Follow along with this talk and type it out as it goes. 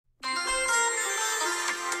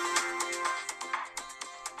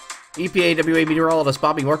EPAWA meteorologist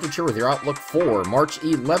Bobby Martin here with your outlook for March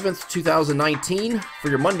 11th, 2019. For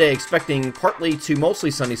your Monday, expecting partly to mostly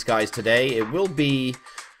sunny skies today. It will be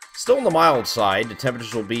still on the mild side. The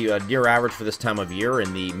temperatures will be near average for this time of year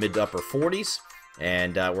in the mid to upper 40s.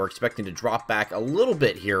 And we're expecting to drop back a little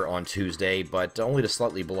bit here on Tuesday, but only to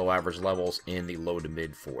slightly below average levels in the low to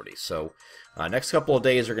mid 40s. So next couple of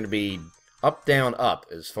days are going to be up, down, up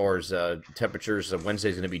as far as temperatures.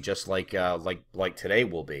 Wednesday's going to be just like today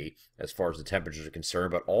will be as far as the temperatures are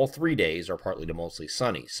concerned, but all 3 days are partly to mostly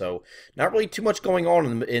sunny. So not really too much going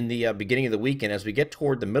on in the beginning of the week, and as we get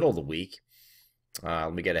toward the middle of the week,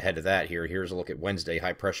 let me get ahead of that here. Here's a look at Wednesday.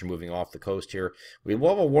 High pressure moving off the coast here. We will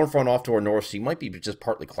have a warm front off to our north, so you might be just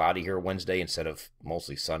partly cloudy here Wednesday instead of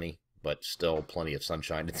mostly sunny, but still plenty of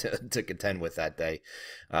sunshine to contend with that day.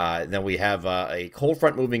 Then we have a cold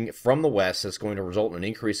front moving from the west that's going to result in an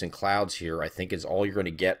increase in clouds here, I think is all you're going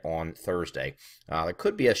to get on Thursday. There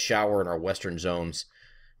could be a shower in our western zones,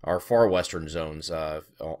 our far western zones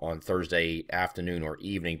on Thursday afternoon or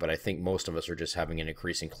evening, but I think most of us are just having an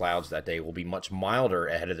increase in clouds that day. It will be much milder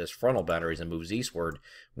ahead of this frontal boundary as it moves eastward.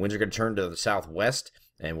 Winds are going to turn to the southwest,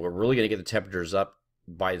 and we're really going to get the temperatures up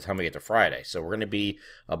by the time we get to Friday. So we're going to be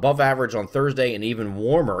above average on Thursday and even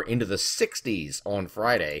warmer into the 60s on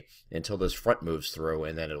Friday until this front moves through,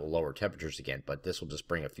 and then it'll lower temperatures again. But this will just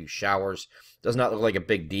bring a few showers. Does not look like a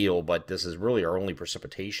big deal, but this is really our only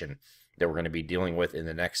precipitation that we're going to be dealing with in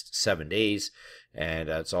the next 7 days. And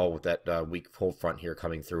it's all with that weak cold front here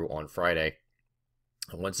coming through on Friday.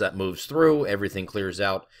 And once that moves through, everything clears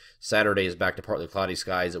out. Saturday is back to partly cloudy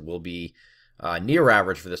skies. It will be near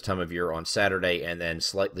average for this time of year on Saturday, and then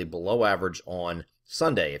slightly below average on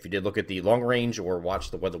Sunday. If you did look at the long range or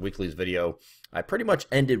watch the Weather Weekly's video, I pretty much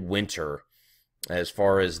ended winter as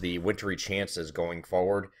far as the wintry chances going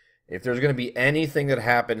forward. If there's going to be anything that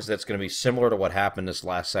happens that's going to be similar to what happened this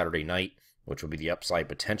last Saturday night, which would be the upside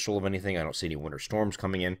potential of anything, I don't see any winter storms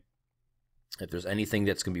coming in. If there's anything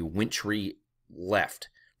that's going to be wintry left,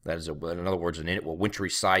 that is, in other words, a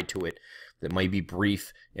wintry side to it that might be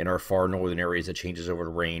brief in our far northern areas that changes over to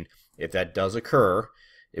rain, if that does occur,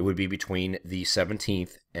 it would be between the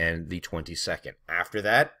 17th and the 22nd. After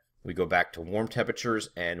that, we go back to warm temperatures,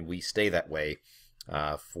 and we stay that way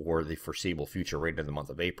for the foreseeable future, right into the month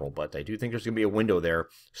of April. But I do think there's going to be a window there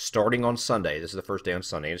starting on Sunday. This is the first day on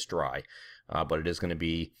Sunday. It's dry, but it is going to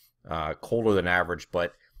be colder than average,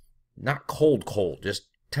 but not cold, just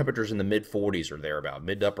temperatures in the mid-40s or thereabout,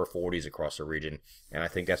 mid to upper 40s across the region, and I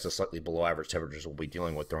think that's the slightly below average temperatures we'll be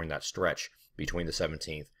dealing with during that stretch between the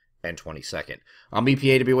 17th and 22nd. I'm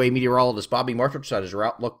EPAWA meteorologist Bobby Martin. That is your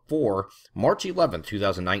outlook for March 11th,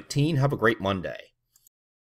 2019. Have a great Monday.